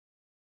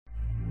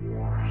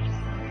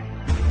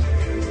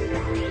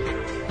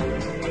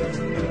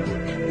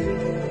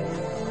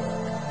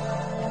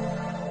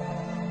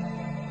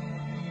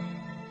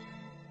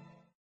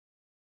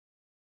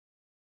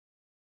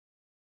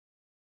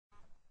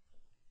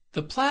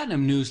The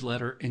Platinum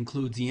newsletter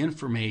includes the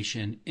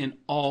information in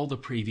all the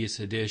previous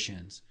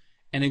editions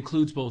and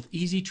includes both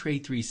Easy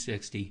Trade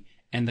 360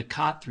 and the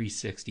COT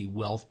 360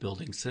 wealth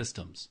building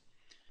systems.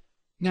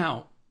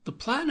 Now, the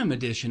Platinum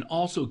edition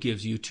also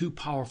gives you two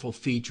powerful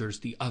features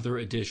the other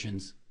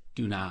editions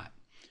do not.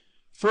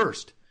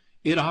 First,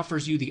 it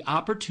offers you the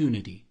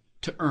opportunity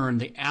to earn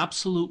the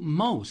absolute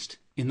most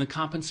in the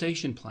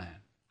compensation plan.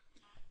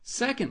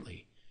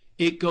 Secondly,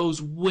 it goes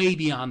way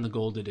beyond the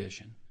Gold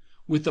edition.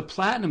 With the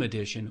Platinum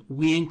edition,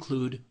 we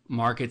include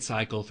Market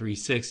Cycle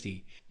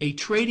 360, a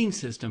trading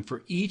system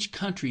for each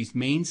country's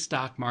main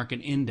stock market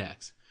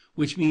index,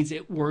 which means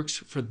it works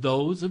for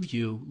those of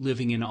you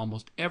living in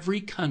almost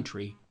every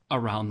country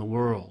around the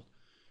world.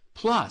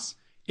 Plus,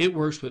 it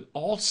works with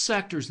all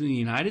sectors in the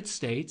United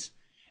States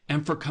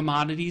and for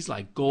commodities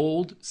like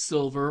gold,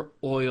 silver,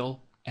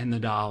 oil, and the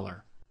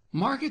dollar.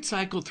 Market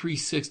Cycle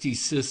 360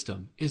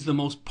 system is the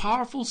most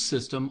powerful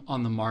system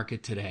on the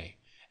market today,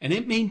 and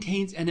it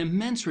maintains an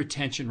immense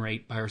retention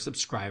rate by our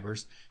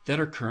subscribers that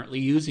are currently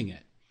using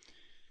it.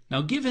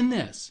 Now, given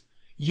this,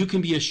 you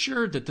can be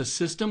assured that the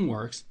system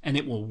works and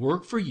it will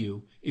work for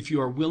you if you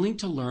are willing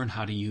to learn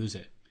how to use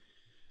it.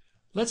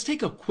 Let's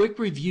take a quick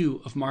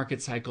review of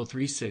Market Cycle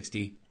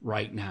 360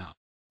 right now.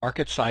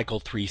 Market Cycle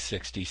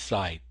 360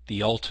 site,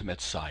 the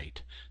ultimate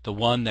site, the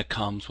one that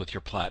comes with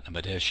your Platinum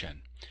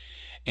edition.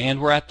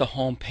 And we're at the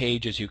home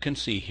page, as you can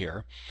see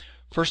here.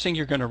 First thing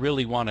you're going to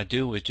really want to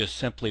do is just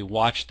simply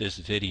watch this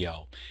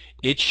video.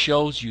 It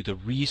shows you the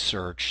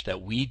research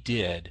that we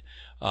did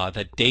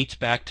that dates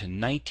back to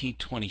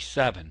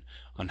 1927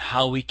 on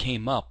how we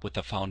came up with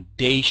the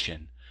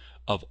foundation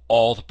of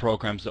all the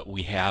programs that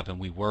we have and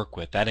we work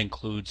with. That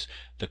includes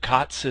the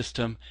COT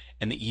system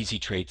and the Easy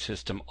Trade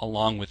system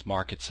along with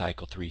Market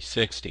Cycle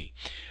 360.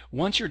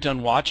 Once you're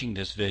done watching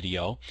this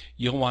video,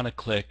 you'll want to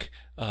click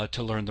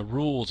to learn the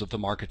rules of the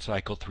Market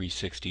Cycle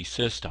 360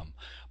 system.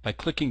 By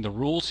clicking the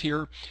rules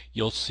here,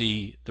 you'll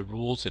see the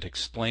rules. It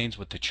explains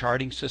what the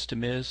charting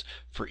system is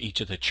for each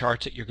of the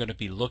charts that you're going to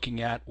be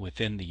looking at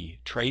within the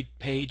trade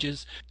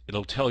pages.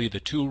 It'll tell you the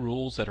two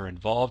rules that are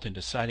involved in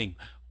deciding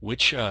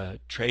which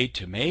trade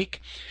to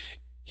make.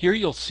 Here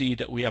you'll see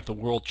that we have the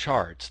world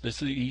charts.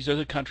 These are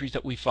the countries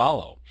that we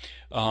follow.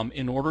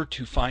 In order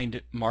to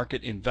find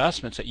market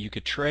investments that you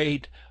could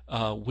trade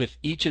with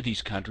each of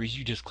these countries,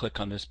 you just click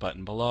on this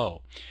button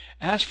below.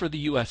 As for the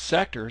U.S.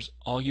 sectors,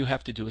 all you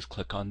have to do is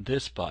click on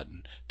this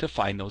button to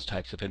find those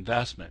types of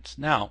investments.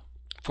 Now,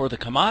 for the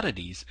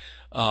commodities,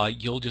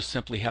 you'll just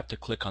simply have to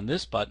click on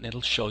this button.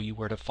 It'll show you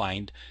where to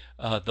find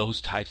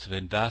those types of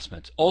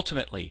investments.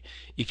 Ultimately,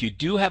 if you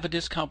do have a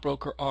discount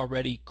broker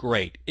already,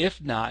 great.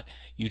 If not,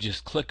 you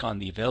just click on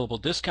the available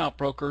discount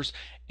brokers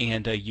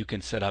and you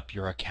can set up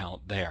your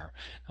account there.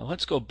 Now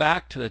let's go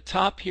back to the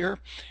top here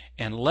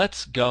and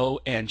let's go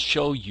and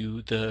show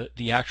you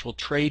the actual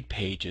trade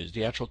pages,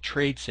 the actual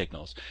trade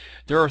signals.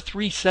 There are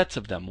three sets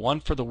of them,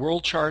 one for the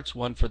world charts,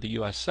 one for the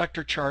U.S.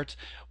 sector charts,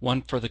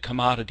 one for the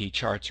commodity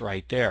charts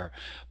right there.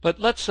 But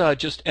let's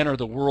just enter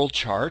the world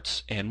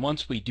charts, and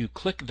once we do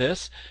click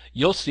this,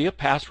 you'll see a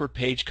password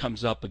page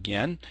comes up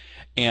again,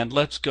 and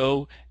let's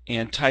go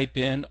and type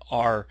in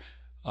our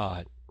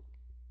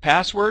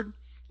password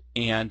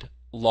and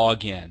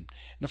log in. And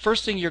the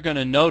first thing you're going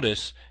to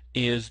notice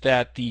is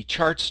that the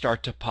charts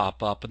start to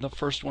pop up, and the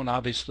first one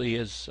obviously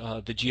is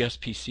the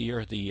GSPC,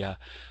 or the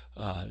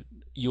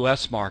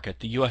U.S. market,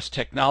 the U.S.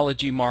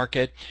 technology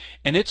market,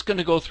 and it's going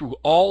to go through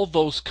all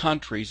those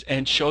countries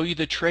and show you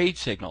the trade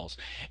signals,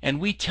 and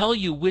we tell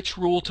you which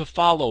rule to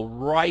follow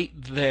right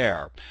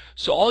there.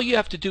 So all you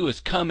have to do is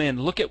come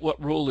in, look at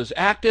what rule is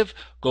active,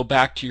 go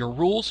back to your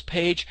rules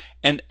page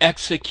and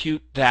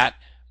execute that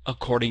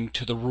according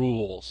to the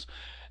rules.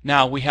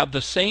 Now we have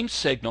the same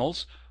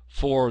signals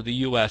for the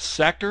U.S.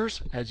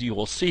 sectors, as you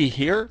will see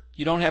here.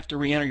 You don't have to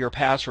re-enter your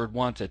password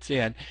once it's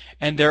in,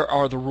 and there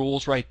are the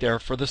rules right there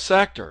for the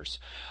sectors.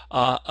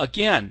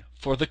 Again,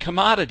 for the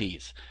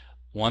commodities,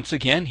 once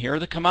again, here are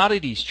the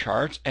commodities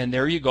charts, and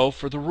there you go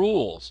for the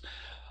rules.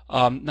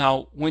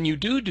 Now, when you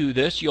do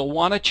this, you'll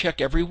want to check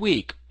every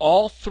week.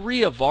 All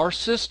three of our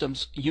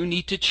systems you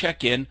need to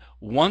check in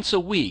once a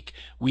week.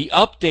 We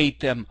update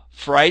them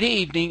Friday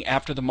evening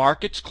after the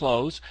markets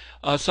close,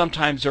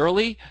 sometimes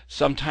early,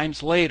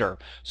 sometimes later.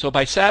 So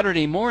by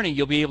Saturday morning,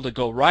 you'll be able to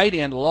go right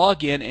in,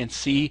 log in, and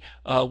see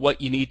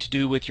what you need to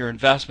do with your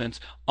investments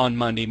on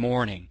Monday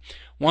morning.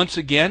 Once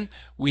again,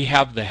 we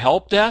have the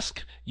help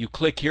desk. You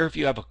click here if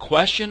you have a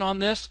question on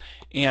this,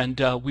 and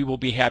we will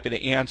be happy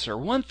to answer.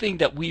 One thing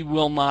that we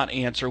will not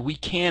answer, we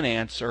can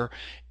answer,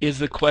 is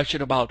the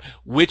question about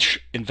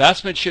which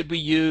investment should we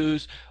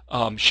use,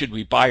 should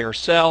we buy or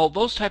sell.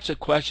 Those types of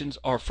questions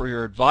are for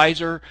your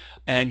advisor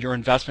and your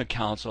investment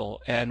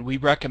counsel, and we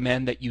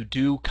recommend that you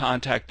do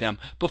contact them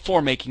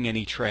before making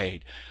any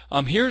trade.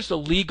 Here's the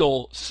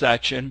legal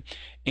section,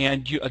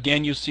 and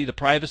again you see the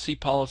privacy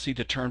policy,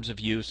 the terms of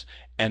use,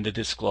 and the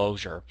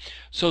disclosure.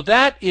 So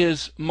that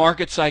is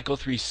Market Cycle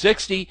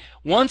 360.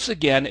 Once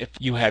again, if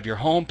you have your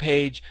home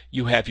page,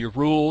 you have your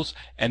rules,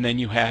 and then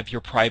you have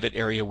your private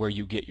area where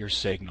you get your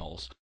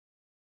signals.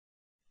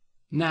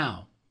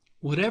 Now,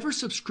 whatever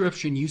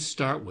subscription you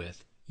start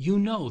with, you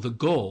know the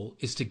goal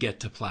is to get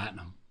to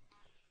Platinum.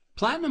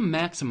 Platinum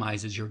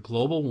maximizes your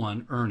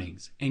GlobalOne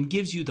earnings and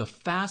gives you the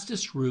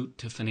fastest route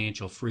to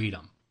financial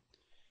freedom.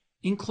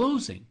 In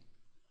closing,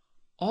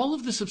 all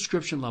of the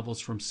subscription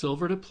levels from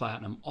Silver to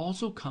Platinum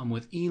also come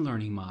with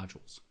e-learning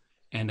modules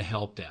and a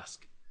help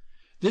desk.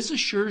 This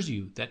assures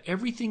you that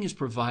everything is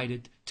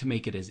provided to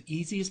make it as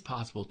easy as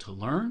possible to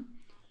learn,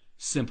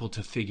 simple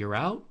to figure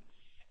out,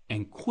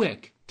 and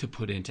quick to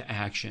put into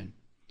action.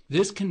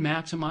 This can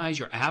maximize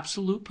your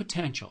absolute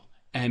potential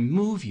and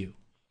move you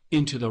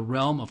into the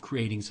realm of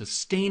creating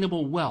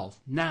sustainable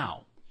wealth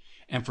now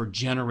and for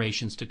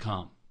generations to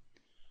come.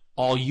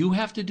 All you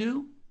have to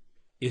do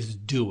is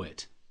do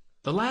it.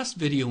 The last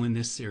video in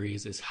this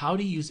series is how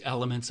to use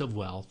Elements of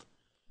Wealth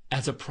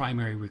as a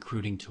primary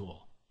recruiting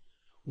tool.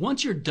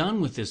 Once you're done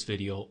with this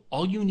video,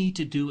 all you need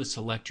to do is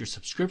select your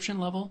subscription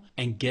level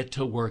and get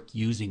to work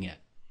using it.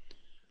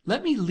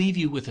 Let me leave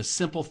you with a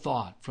simple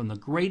thought from the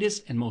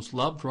greatest and most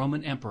loved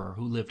Roman emperor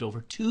who lived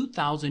over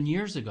 2,000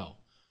 years ago,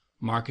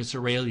 Marcus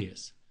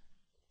Aurelius.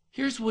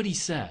 Here's what he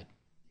said: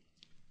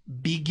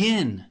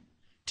 begin.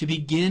 To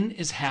begin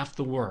is half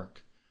the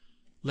work.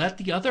 Let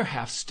the other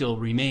half still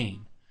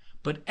remain,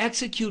 but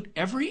execute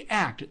every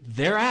act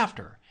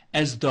thereafter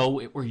as though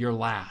it were your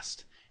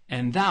last,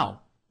 and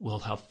thou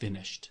wilt have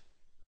finished.